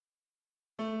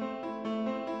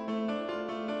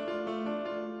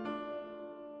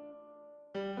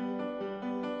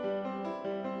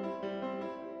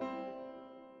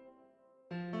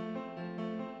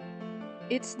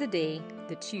It's the day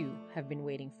that you have been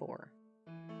waiting for.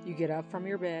 You get up from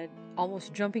your bed,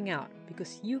 almost jumping out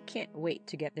because you can't wait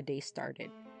to get the day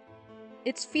started.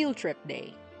 It's field trip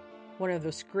day, one of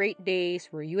those great days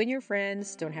where you and your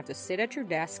friends don't have to sit at your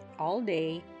desk all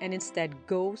day and instead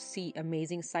go see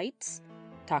amazing sights,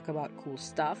 talk about cool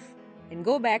stuff, and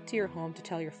go back to your home to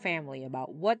tell your family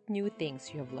about what new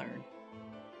things you have learned.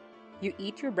 You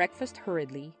eat your breakfast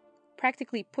hurriedly,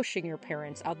 practically pushing your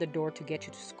parents out the door to get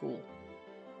you to school.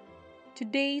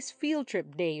 Today's field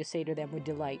trip day, you say to them with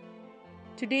delight.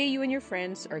 Today you and your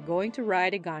friends are going to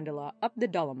ride a gondola up the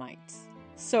Dolomites.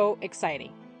 So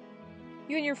exciting.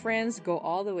 You and your friends go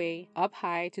all the way up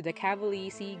high to the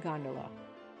Cavalese gondola.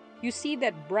 You see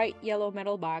that bright yellow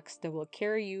metal box that will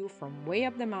carry you from way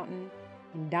up the mountain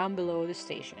and down below the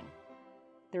station.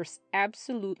 There's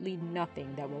absolutely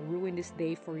nothing that will ruin this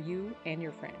day for you and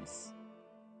your friends.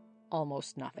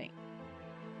 Almost nothing.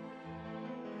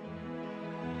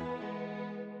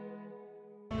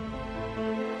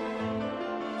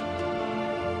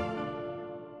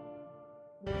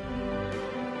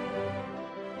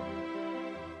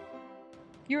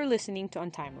 You're listening to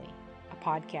Untimely, a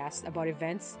podcast about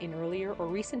events in earlier or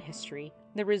recent history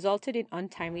that resulted in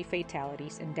untimely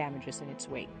fatalities and damages in its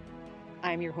wake.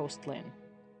 I'm your host, Lynn.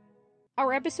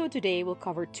 Our episode today will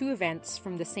cover two events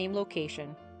from the same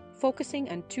location, focusing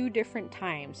on two different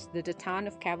times that the town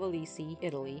of Cavalese,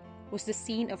 Italy, was the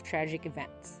scene of tragic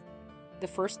events. The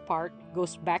first part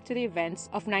goes back to the events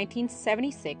of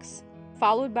 1976,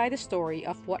 followed by the story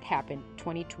of what happened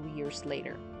 22 years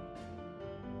later.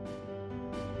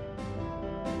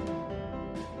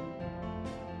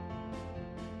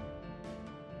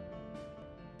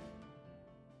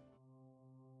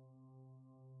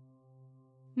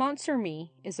 Mount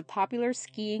Cermi is a popular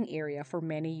skiing area for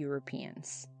many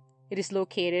Europeans. It is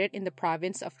located in the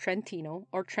province of Trentino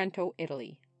or Trento,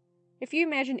 Italy. If you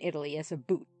imagine Italy as a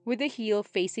boot with the heel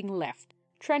facing left,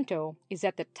 Trento is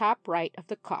at the top right of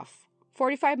the cuff,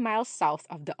 45 miles south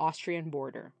of the Austrian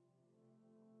border.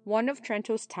 One of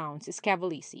Trento's towns is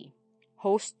Cavalese,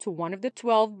 host to one of the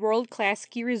 12 world-class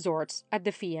ski resorts at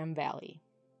the Fiemme Valley.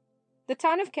 The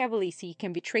town of Cavalese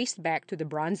can be traced back to the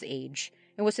Bronze Age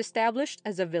and was established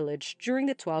as a village during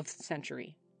the 12th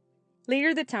century.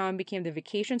 Later, the town became the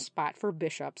vacation spot for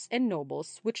bishops and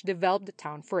nobles, which developed the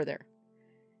town further.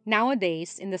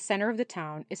 Nowadays, in the center of the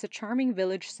town is a charming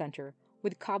village center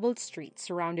with cobbled streets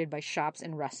surrounded by shops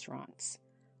and restaurants.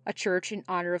 A church in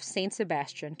honor of Saint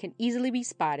Sebastian can easily be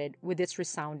spotted with its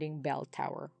resounding bell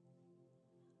tower.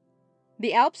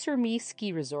 The Alps Cermi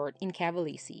ski resort in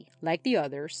Cavalese, like the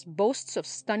others, boasts of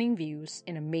stunning views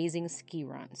and amazing ski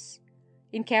runs.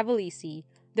 In Cavalese,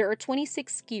 there are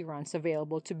 26 ski runs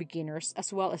available to beginners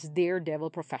as well as daredevil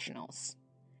professionals.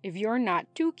 If you're not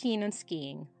too keen on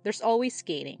skiing, there's always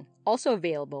skating, also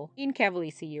available in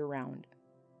Cavalese year-round.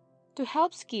 To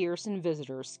help skiers and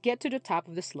visitors get to the top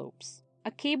of the slopes,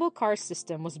 a cable car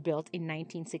system was built in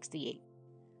 1968.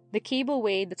 The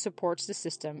cableway that supports the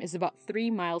system is about 3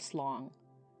 miles long.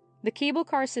 The cable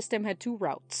car system had two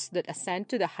routes that ascend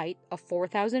to the height of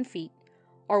 4,000 feet,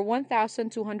 or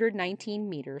 1,219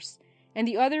 meters, and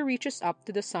the other reaches up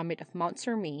to the summit of Mount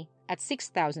Cermi at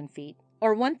 6,000 feet,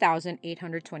 or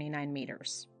 1,829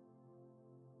 meters.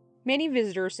 Many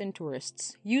visitors and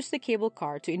tourists use the cable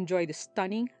car to enjoy the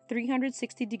stunning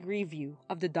 360-degree view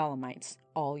of the Dolomites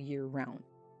all year round.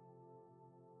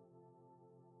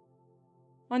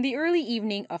 On the early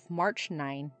evening of March 9,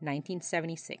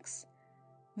 1976,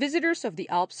 visitors of the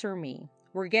Alps Cermi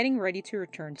were getting ready to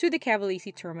return to the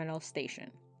Cavalese terminal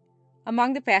station.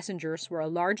 Among the passengers were a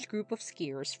large group of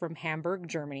skiers from Hamburg,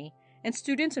 Germany, and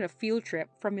students on a field trip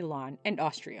from Milan and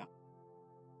Austria.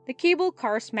 The cable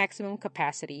car's maximum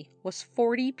capacity was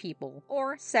 40 people,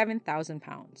 or 7,000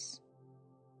 pounds.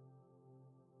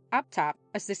 Up top,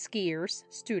 as the skiers,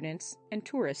 students, and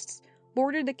tourists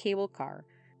boarded the cable car,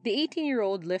 the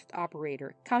 18-year-old lift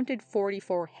operator counted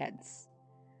 44 heads.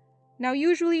 Now,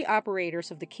 usually operators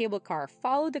of the cable car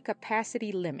follow the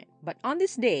capacity limit, but on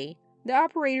this day, the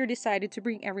operator decided to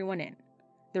bring everyone in.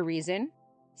 The reason?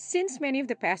 Since many of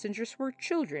the passengers were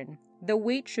children, the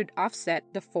weight should offset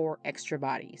the 4 extra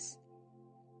bodies.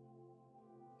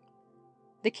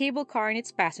 The cable car and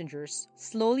its passengers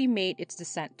slowly made its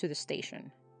descent to the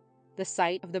station. The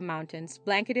sight of the mountains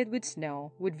blanketed with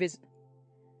snow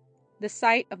The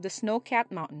sight of the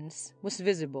snow-capped mountains was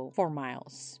visible for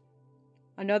miles.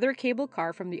 Another cable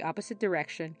car from the opposite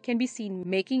direction can be seen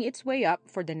making its way up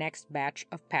for the next batch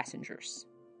of passengers.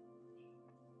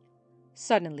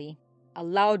 Suddenly, a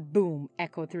loud boom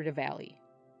echoed through the valley.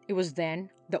 It was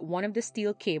then that one of the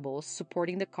steel cables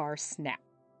supporting the car snapped.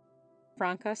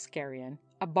 Franca Skarian,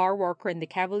 a bar worker in the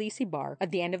Cavalisi bar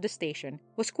at the end of the station,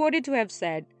 was quoted to have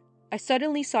said, "I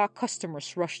suddenly saw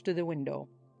customers rush to the window.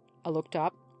 I looked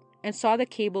up and saw the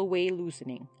cableway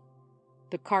loosening.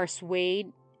 The car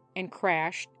swayed and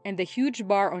crashed, and the huge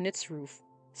bar on its roof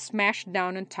smashed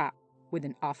down on top with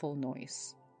an awful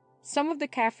noise." Some of the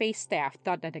cafe staff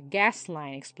thought that a gas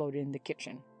line exploded in the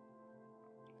kitchen.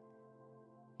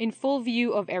 In full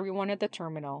view of everyone at the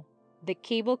terminal, the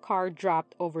cable car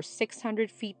dropped over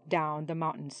 600 feet down the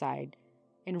mountainside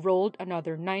and rolled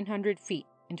another 900 feet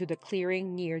into the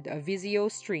clearing near the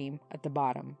Avisio stream at the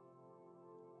bottom.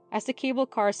 As the cable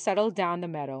car settled down the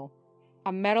meadow,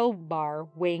 a metal bar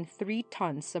weighing 3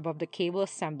 tons above the cable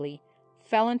assembly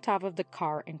fell on top of the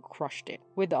car and crushed it,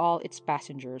 with all its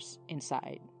passengers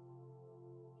inside.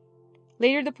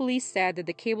 Later, the police said that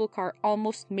the cable car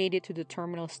almost made it to the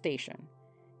terminal station.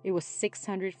 It was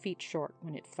 600 feet short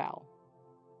when it fell.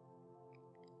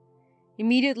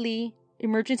 Immediately,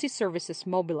 emergency services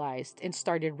mobilized and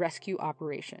started rescue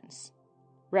operations.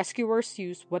 Rescuers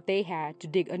used what they had to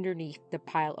dig underneath the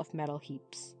pile of metal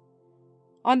heaps.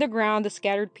 On the ground, the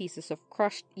scattered pieces of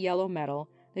crushed yellow metal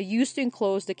they used to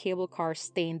enclose the cable car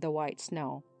stained the white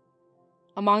snow.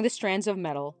 Among the strands of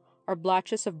metal are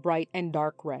blotches of bright and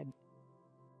dark red,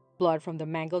 blood from the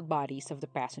mangled bodies of the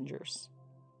passengers.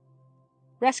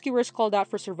 Rescuers called out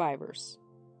for survivors.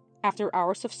 After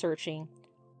hours of searching,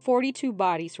 42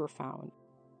 bodies were found.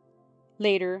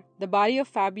 Later, the body of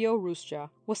Fabio Rustia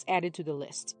was added to the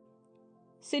list.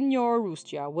 Signor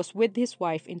Rustia was with his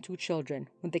wife and 2 children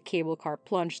when the cable car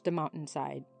plunged the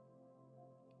mountainside.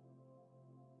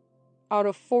 Out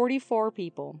of 44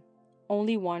 people,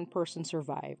 only 1 person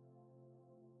survived.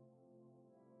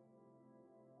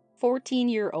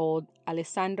 14-year-old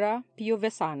Alessandra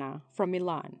Piovesana from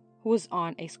Milan, who was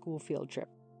on a school field trip.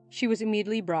 She was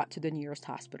immediately brought to the nearest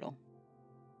hospital.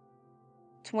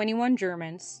 21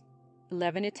 Germans,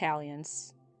 11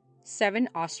 Italians, 7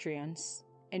 Austrians,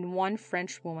 and 1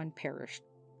 French woman perished.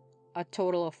 A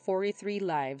total of 43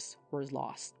 lives were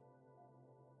lost.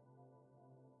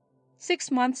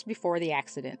 6 months before the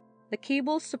accident, the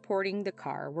cables supporting the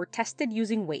car were tested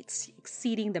using weights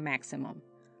exceeding the maximum.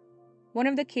 One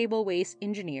of the cableway's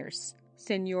engineers,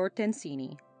 Signor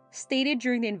Tensini, stated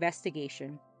during the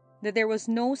investigation that there was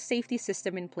no safety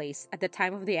system in place at the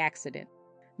time of the accident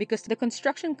because the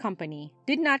construction company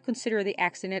did not consider the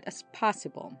accident as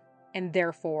possible, and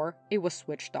therefore it was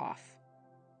switched off.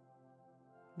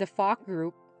 The Foch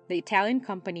Group, the Italian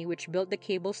company which built the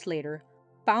cables later,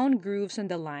 found grooves on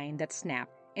the line that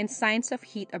snapped and signs of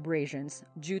heat abrasions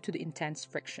due to the intense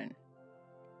friction.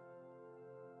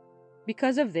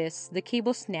 Because of this, the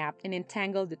cable snapped and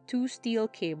entangled the 2 steel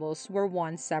cables where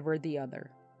one severed the other.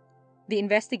 The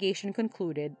investigation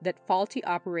concluded that faulty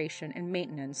operation and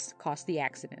maintenance caused the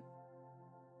accident.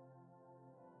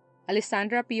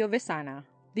 Alessandra Piovesana,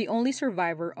 the only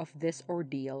survivor of this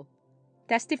ordeal,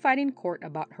 testified in court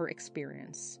about her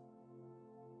experience.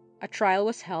 A trial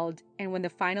was held, and when the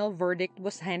final verdict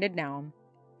was handed down,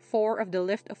 4 of the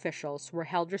lift officials were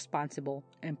held responsible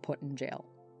and put in jail.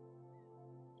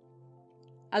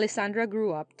 Alessandra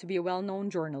grew up to be a well-known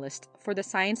journalist for the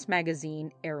science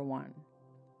magazine Erewhon.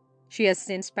 She has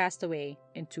since passed away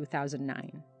in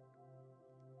 2009.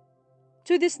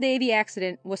 To this day, the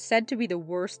accident was said to be the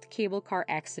worst cable car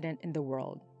accident in the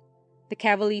world. The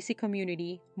Cavalisi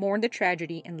community mourned the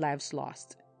tragedy and lives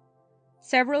lost.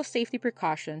 Several safety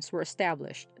precautions were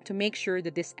established to make sure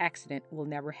that this accident will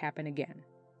never happen again.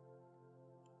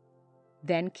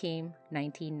 Then came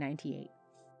 1998.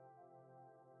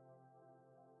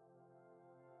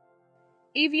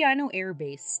 Aviano Air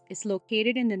Base is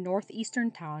located in the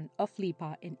northeastern town of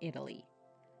Lipa in Italy.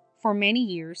 For many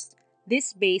years,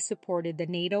 this base supported the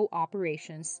NATO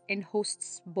operations and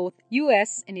hosts both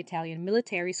U.S. and Italian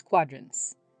military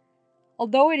squadrons.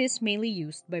 Although it is mainly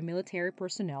used by military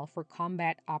personnel for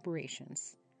combat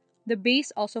operations, the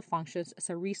base also functions as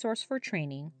a resource for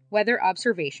training, weather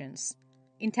observations,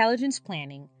 intelligence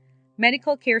planning,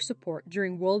 medical care support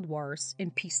during world wars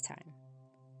and peacetime.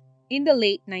 In the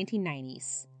late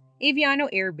 1990s, Aviano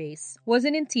Air Base was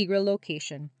an integral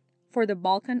location for the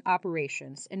Balkan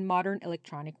operations and modern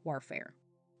electronic warfare.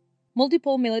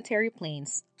 Multiple military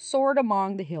planes soared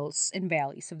among the hills and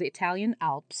valleys of the Italian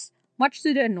Alps, much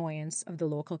to the annoyance of the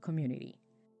local community.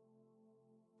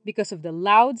 Because of the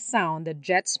loud sound that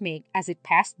jets make as it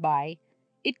passed by,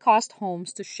 it caused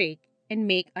homes to shake and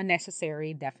make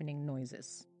unnecessary deafening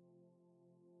noises.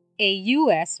 A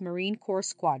U.S. Marine Corps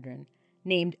squadron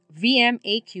named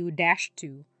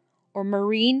VMAQ-2, or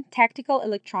Marine Tactical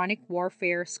Electronic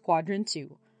Warfare Squadron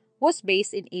 2, was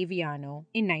based in Aviano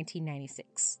in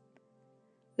 1996.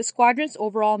 The squadron's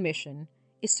overall mission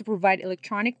is to provide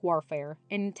electronic warfare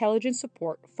and intelligence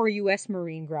support for U.S.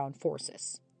 Marine Ground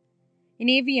Forces. In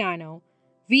Aviano,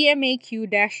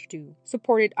 VMAQ-2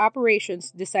 supported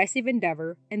Operations Decisive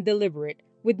Endeavor and Deliberate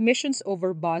with missions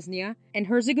over Bosnia and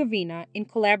Herzegovina in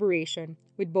collaboration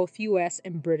with both U.S.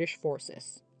 and British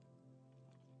forces.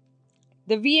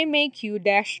 The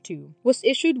VMAQ-2 was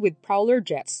issued with Prowler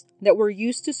jets that were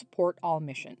used to support all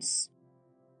missions.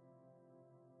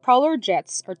 Prowler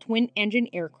jets are twin-engine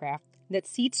aircraft that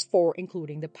seats 4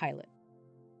 including the pilot.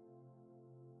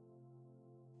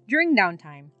 During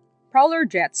downtime, Prowler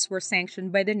jets were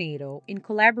sanctioned by the NATO in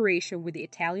collaboration with the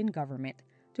Italian government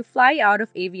to fly out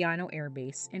of Aviano Air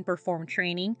Base and perform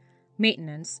training,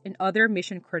 maintenance, and other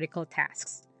mission-critical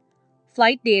tasks.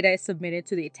 Flight data is submitted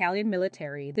to the Italian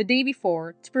military the day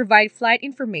before to provide flight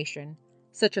information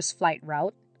such as flight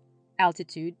route,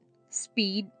 altitude,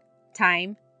 speed,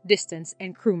 time, distance,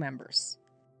 and crew members.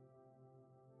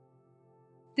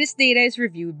 This data is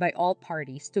reviewed by all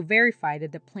parties to verify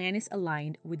that the plan is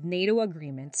aligned with NATO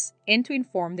agreements and to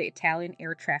inform the Italian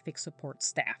air traffic support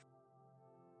staff.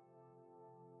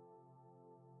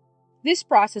 This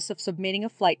process of submitting a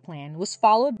flight plan was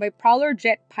followed by Prowler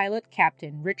jet pilot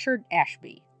Captain Richard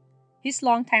Ashby. His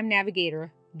longtime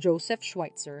navigator, Joseph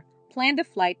Schweitzer, planned the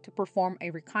flight to perform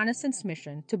a reconnaissance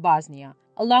mission to Bosnia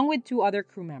along with 2 other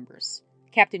crew members,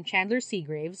 Captain Chandler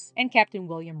Seagraves and Captain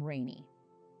William Rainey.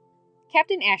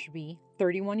 Captain Ashby,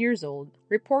 31 years old,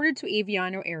 reported to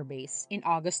Aviano Air Base in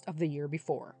August of the year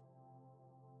before.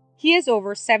 He has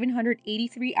over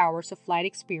 783 hours of flight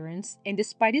experience and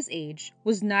despite his age,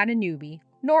 was not a newbie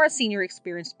nor a senior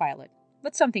experienced pilot,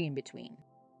 but something in between.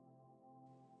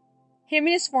 Him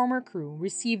and his former crew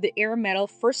received the Air Medal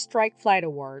First Strike Flight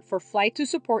Award for flight to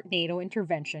support NATO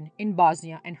intervention in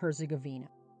Bosnia and Herzegovina.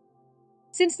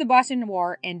 Since the Bosnian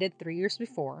War ended 3 years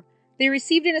before, they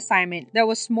received an assignment that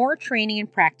was more training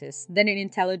and practice than an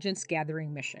intelligence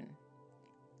gathering mission.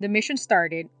 The mission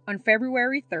started on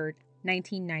February 3,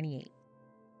 1998.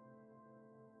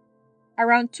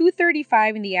 Around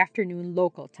 2:35 in the afternoon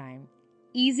local time,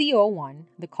 EZ-01,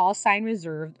 the call sign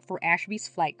reserved for Ashby's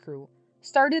flight crew,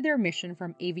 started their mission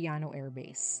from Aviano Air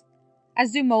Base.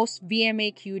 As do most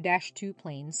VMAQ-2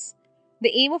 planes,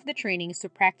 the aim of the training is to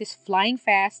practice flying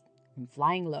fast and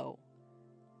flying low.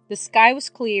 The sky was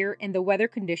clear and the weather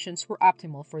conditions were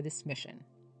optimal for this mission.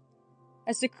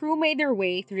 As the crew made their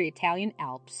way through the Italian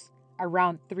Alps,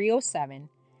 around 3:07,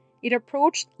 it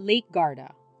approached Lake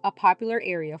Garda, a popular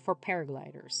area for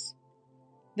paragliders.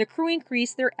 The crew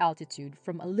increased their altitude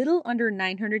from a little under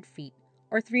 900 feet,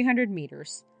 or 300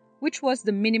 meters, which was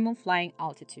the minimum flying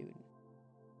altitude.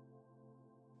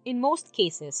 In most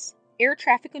cases, air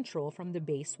traffic control from the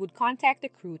base would contact the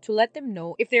crew to let them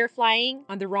know if they are flying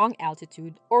on the wrong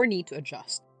altitude or need to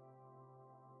adjust.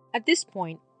 At this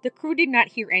point, the crew did not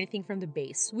hear anything from the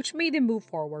base, which made them move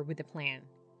forward with the plan.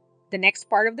 The next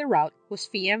part of the route was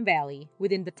Fiemme Valley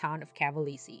within the town of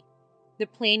Cavalisi. The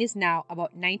plane is now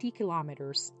about 90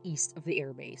 kilometers east of the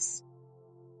airbase.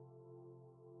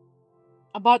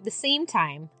 About the same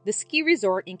time, the ski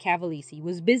resort in Cavalisi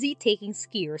was busy taking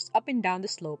skiers up and down the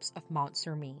slopes of Mount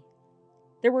Cermi.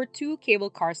 There were 2 cable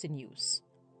cars in use.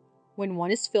 When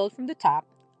one is filled from the top,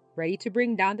 ready to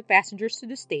bring down the passengers to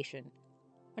the station,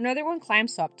 another one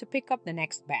climbs up to pick up the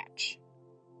next batch.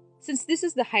 Since this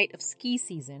is the height of ski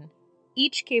season,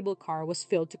 each cable car was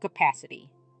filled to capacity.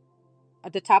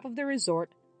 At the top of the resort,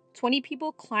 20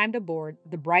 people climbed aboard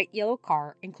the bright yellow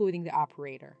car, including the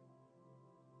operator.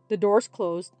 The doors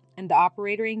closed and the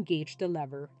operator engaged the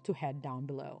lever to head down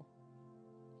below.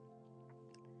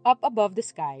 Up above the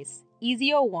skies,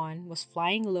 EZ-01 was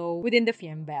flying low within the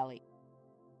Fiemme Valley.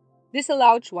 This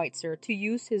allowed Schweitzer to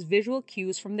use his visual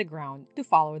cues from the ground to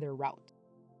follow their route.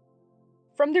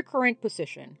 From their current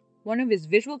position, one of his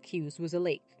visual cues was a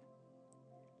lake.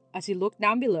 As he looked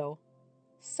down below,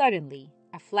 suddenly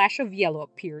a flash of yellow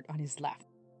appeared on his left.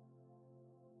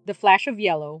 The flash of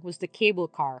yellow was the cable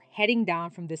car heading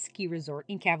down from the ski resort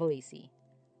in Cavalisi.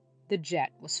 The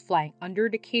jet was flying under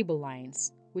the cable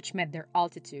lines, which meant their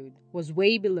altitude was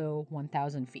way below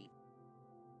 1,000 feet.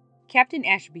 Captain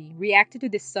Ashby reacted to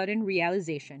this sudden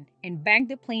realization and banked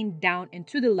the plane down and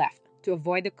to the left to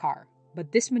avoid the car,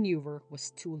 but this maneuver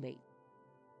was too late.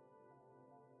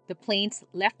 The plane's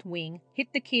left wing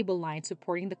hit the cable line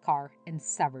supporting the car and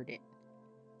severed it.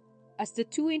 As the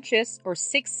 2 inches or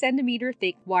 6 centimeter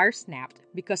thick wire snapped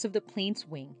because of the plane's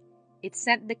wing, it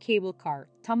sent the cable car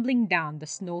tumbling down the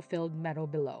snow-filled meadow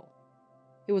below.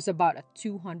 It was about a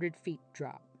 200 feet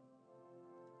drop.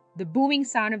 The booming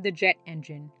sound of the jet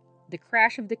engine, the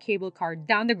crash of the cable car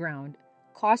down the ground,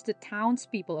 caused the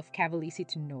townspeople of Cavalisi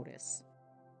to notice.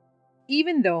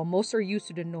 Even though most are used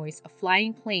to the noise of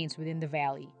flying planes within the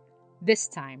valley, this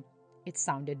time it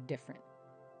sounded different.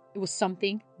 It was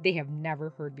something they have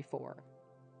never heard before.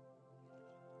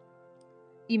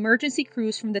 Emergency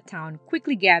crews from the town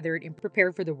quickly gathered and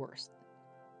prepared for the worst.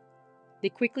 They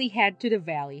quickly head to the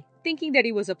valley, thinking that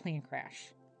it was a plane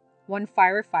crash. One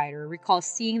firefighter recalls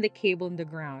seeing the cable in the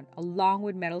ground, along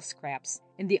with metal scraps,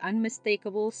 and the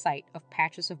unmistakable sight of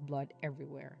patches of blood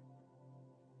everywhere.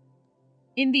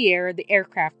 In the air, the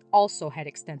aircraft also had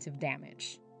extensive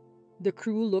damage. The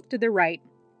crew looked to the right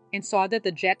and saw that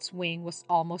the jet's wing was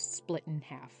almost split in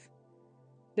half.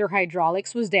 Their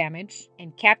hydraulics was damaged,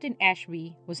 and Captain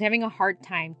Ashby was having a hard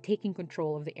time taking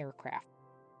control of the aircraft.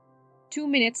 2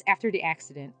 minutes after the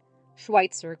accident,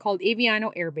 Schweitzer called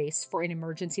Aviano Air Base for an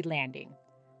emergency landing.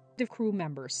 The crew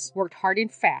members worked hard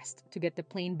and fast to get the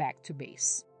plane back to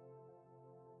base.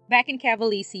 Back in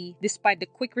Cavalese, despite the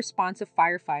quick response of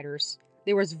firefighters,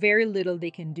 there was very little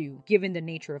they can do given the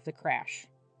nature of the crash.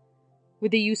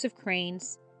 With the use of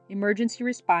cranes, emergency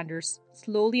responders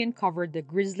slowly uncovered the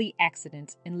grisly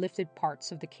accident and lifted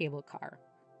parts of the cable car.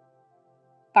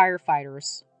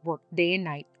 Firefighters worked day and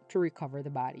night to recover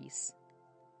the bodies.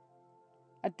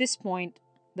 At this point,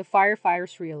 the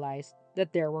firefighters realized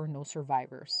that there were no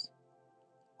survivors.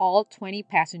 All 20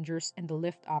 passengers and the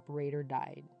lift operator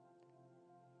died.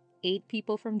 8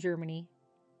 people from Germany,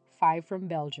 5 from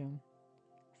Belgium,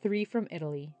 3 from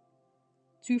Italy,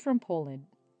 2 from Poland,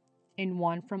 and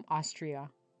 1 from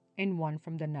Austria, and 1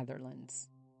 from the Netherlands.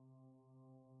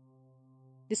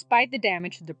 Despite the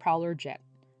damage to the Prowler jet,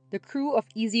 the crew of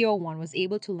EZ-01 was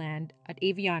able to land at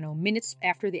Aviano minutes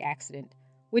after the accident,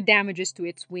 with damages to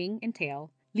its wing and tail,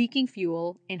 leaking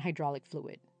fuel and hydraulic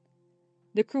fluid.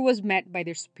 The crew was met by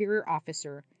their superior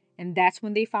officer, and that's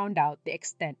when they found out the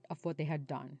extent of what they had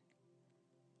done.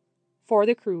 For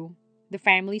the crew, the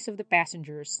families of the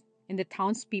passengers, and the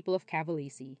townspeople of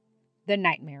Cavalese, the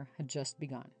nightmare had just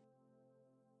begun.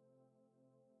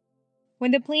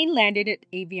 When the plane landed at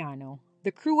Aviano,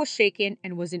 the crew was shaken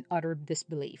and was in utter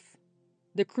disbelief.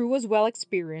 The crew was well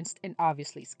experienced and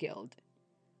obviously skilled.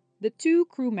 The 2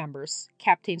 crew members,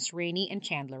 Captains Rainey and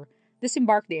Chandler,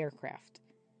 disembarked the aircraft.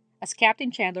 As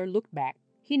Captain Chandler looked back,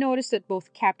 he noticed that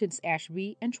both Captains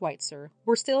Ashby and Schweitzer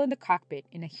were still in the cockpit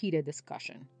in a heated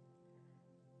discussion.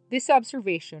 This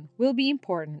observation will be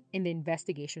important in the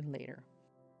investigation later.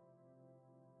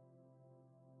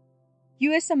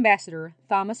 U.S. Ambassador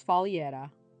Thomas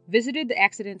Falliera visited the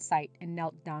accident site and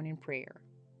knelt down in prayer.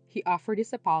 He offered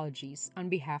his apologies on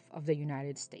behalf of the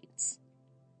United States.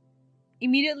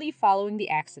 Immediately following the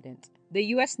accident, the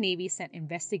U.S. Navy sent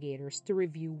investigators to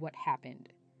review what happened.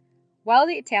 While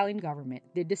the Italian government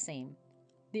did the same,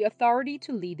 the authority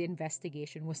to lead the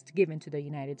investigation was given to the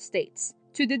United States,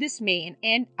 to the dismay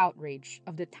and outrage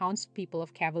of the townspeople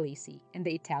of Cavalese and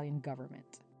the Italian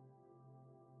government.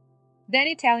 Then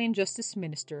Italian Justice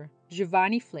Minister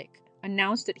Giovanni Flick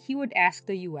announced that he would ask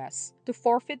the U.S. to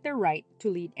forfeit their right to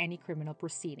lead any criminal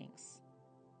proceedings.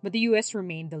 But the U.S.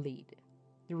 remained the lead.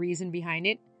 The reason behind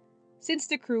it? Since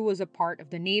the crew was a part of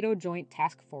the NATO Joint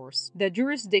Task Force, the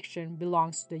jurisdiction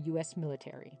belongs to the U.S.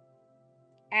 military.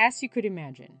 As you could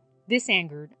imagine, this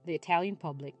angered the Italian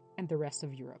public and the rest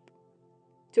of Europe.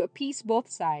 To appease both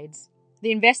sides,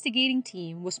 the investigating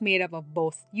team was made up of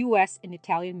both U.S. and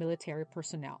Italian military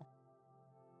personnel.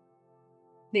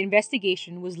 The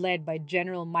investigation was led by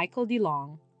General Michael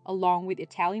DeLong, along with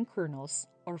Italian colonels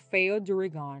Orfeo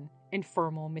Durigon and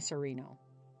Fermo Miserino.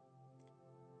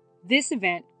 This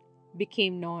event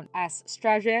became known as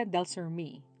Strage del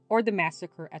Sermi, or the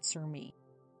Massacre at Sermi.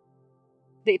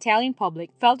 The Italian public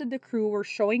felt that the crew were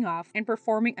showing off and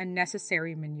performing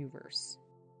unnecessary maneuvers.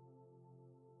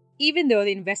 Even though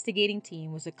the investigating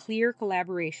team was a clear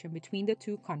collaboration between the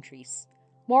 2 countries,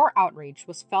 more outrage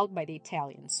was felt by the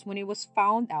Italians when it was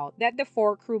found out that the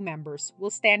 4 crew members will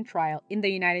stand trial in the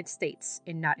United States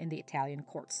and not in the Italian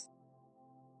courts.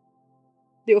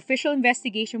 The official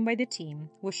investigation by the team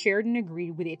was shared and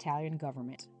agreed with the Italian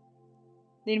government.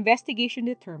 The investigation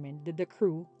determined that the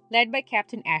crew, led by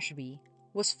Captain Ashby,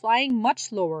 was flying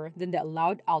much lower than the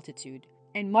allowed altitude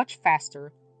and much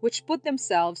faster, which put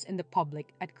themselves and the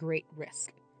public at great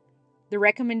risk. The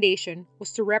recommendation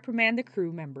was to reprimand the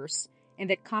crew members and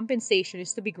that compensation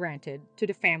is to be granted to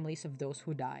the families of those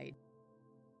who died.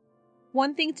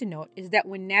 One thing to note is that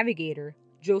when navigator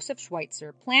Joseph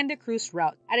Schweitzer planned the cruise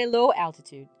route at a low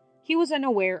altitude, he was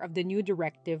unaware of the new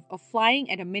directive of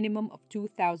flying at a minimum of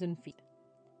 2,000 feet.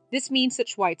 This means that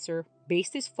Schweitzer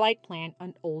based his flight plan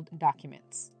on old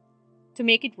documents. To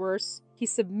make it worse, he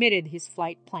submitted his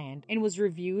flight plan and was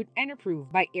reviewed and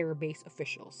approved by airbase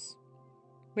officials.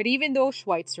 But even though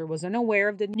Schweitzer was unaware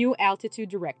of the new altitude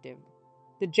directive,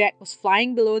 the jet was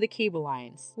flying below the cable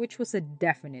lines, which was a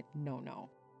definite no-no.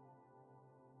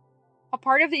 A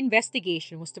part of the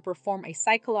investigation was to perform a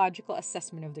psychological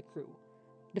assessment of the crew.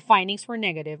 The findings were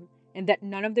negative, and that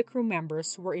none of the crew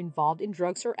members were involved in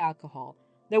drugs or alcohol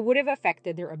that would have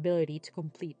affected their ability to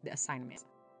complete the assignment.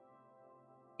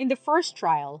 In the first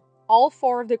trial, all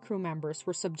 4 of the crew members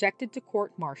were subjected to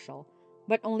court-martial,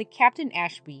 but only Captain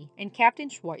Ashby and Captain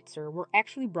Schweitzer were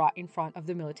actually brought in front of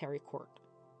the military court.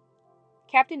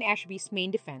 Captain Ashby's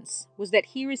main defense was that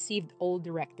he received old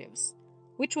directives,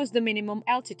 which was the minimum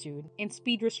altitude and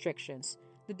speed restrictions,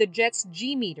 that the jet's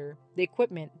G-meter, the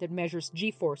equipment that measures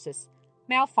G-forces,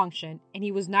 malfunctioned and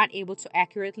he was not able to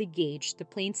accurately gauge the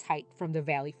plane's height from the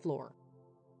valley floor.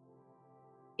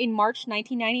 In March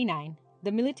 1999,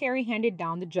 the military handed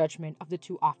down the judgment of the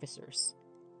 2 officers.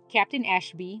 Captain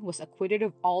Ashby was acquitted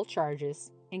of all charges,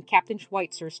 and Captain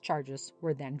Schweitzer's charges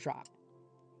were then dropped.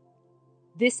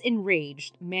 This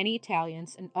enraged many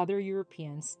Italians and other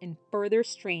Europeans and further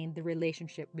strained the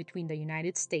relationship between the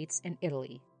United States and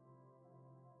Italy.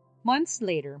 Months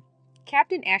later,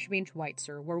 Captain Ashby and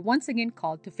Schweitzer were once again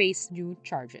called to face new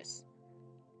charges.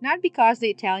 Not because the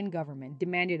Italian government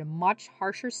demanded a much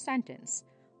harsher sentence,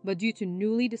 but due to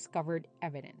newly discovered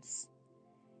evidence.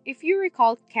 If you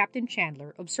recall, Captain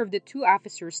Chandler observed the 2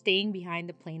 officers staying behind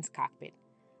the plane's cockpit.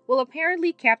 Well,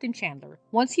 apparently Captain Chandler,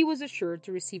 once he was assured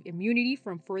to receive immunity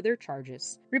from further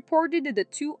charges, reported that the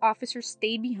 2 officers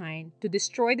stayed behind to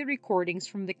destroy the recordings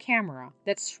from the camera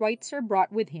that Schweitzer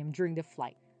brought with him during the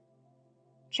flight.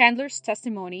 Chandler's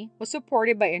testimony was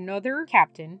supported by another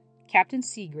captain, Captain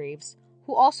Seagraves,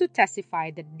 who also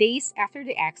testified that days after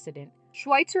the accident,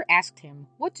 Schweitzer asked him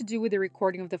what to do with the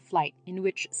recording of the flight, in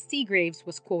which Seagraves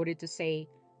was quoted to say,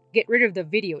 "Get rid of the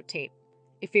videotape.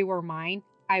 If it were mine,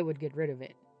 I would get rid of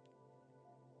it."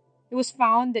 It was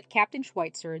found that Captain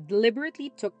Schweitzer deliberately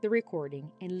took the recording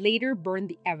and later burned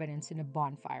the evidence in a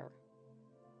bonfire.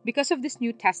 Because of this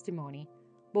new testimony,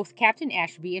 both Captain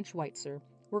Ashby and Schweitzer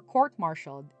were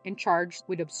court-martialed and charged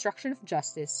with obstruction of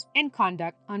justice and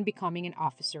conduct unbecoming an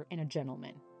officer and a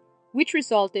gentleman, which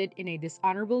resulted in a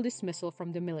dishonorable dismissal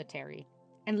from the military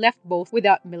and left both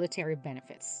without military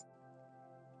benefits.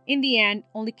 In the end,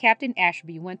 only Captain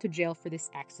Ashby went to jail for this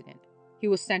accident. He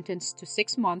was sentenced to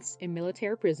 6 months in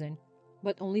military prison,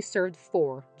 but only served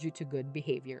 4 due to good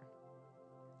behavior.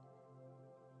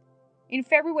 In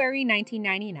February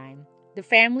 1999, the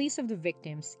families of the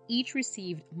victims each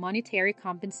received monetary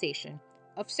compensation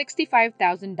of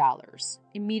 $65,000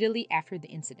 immediately after the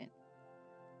incident.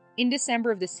 In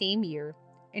December of the same year,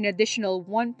 an additional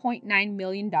 $1.9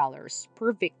 million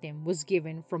per victim was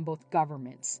given from both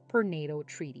governments per NATO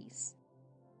treaties.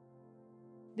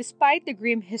 Despite the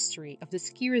grim history of the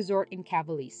ski resort in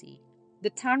Cavallisi, the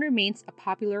town remains a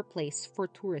popular place for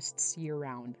tourists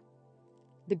year-round.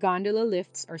 The gondola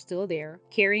lifts are still there,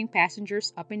 carrying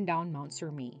passengers up and down Mount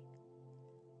Cermi.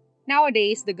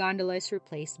 Nowadays, the gondola is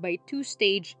replaced by a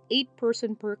 2-stage,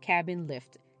 8-person per cabin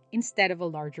lift instead of a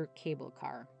larger cable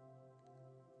car.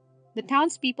 The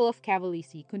townspeople of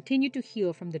Cavallisi continue to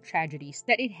heal from the tragedies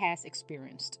that it has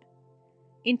experienced.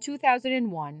 In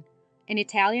 2001, an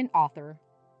Italian author,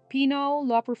 Pino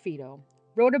Loperfido,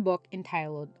 wrote a book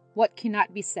entitled What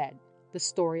Cannot Be Said, The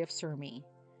Story of Cermi,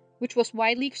 which was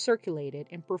widely circulated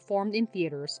and performed in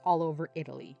theaters all over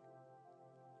Italy.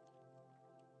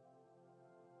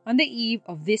 On the eve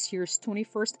of this year's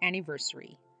 21st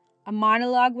anniversary, a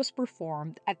monologue was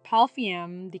performed at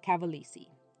Palfiem di Cavallisi,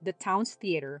 the town's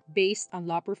theater based on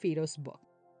Loperfido's book.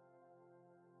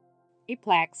 A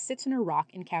plaque sits on a rock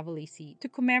in Cavallisi to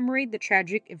commemorate the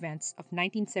tragic events of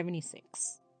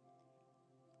 1976.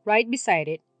 Right beside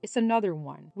it is another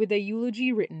one with a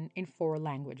eulogy written in 4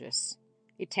 languages: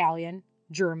 Italian,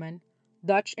 German,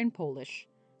 Dutch, and Polish,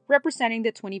 representing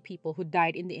the 20 people who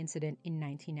died in the incident in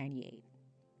 1998.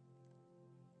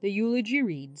 The eulogy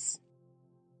reads,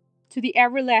 "To the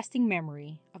everlasting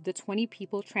memory of the 20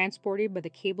 people transported by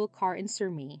the cable car in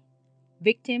Cermi,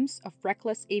 victims of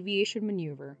reckless aviation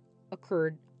maneuver,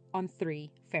 occurred on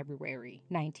 3 February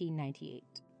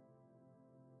 1998.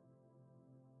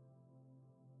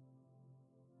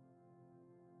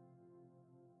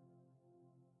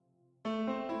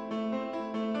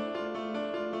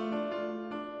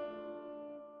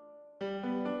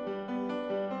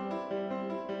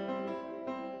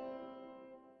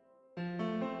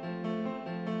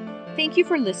 Thank you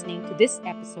for listening to this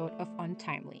episode of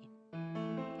Untimely.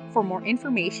 For more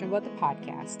information about the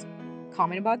podcast,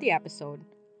 comment about the episode,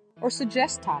 or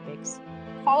suggest topics,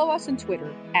 follow us on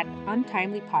Twitter at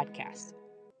Untimely Podcast.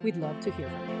 We'd love to hear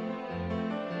from you.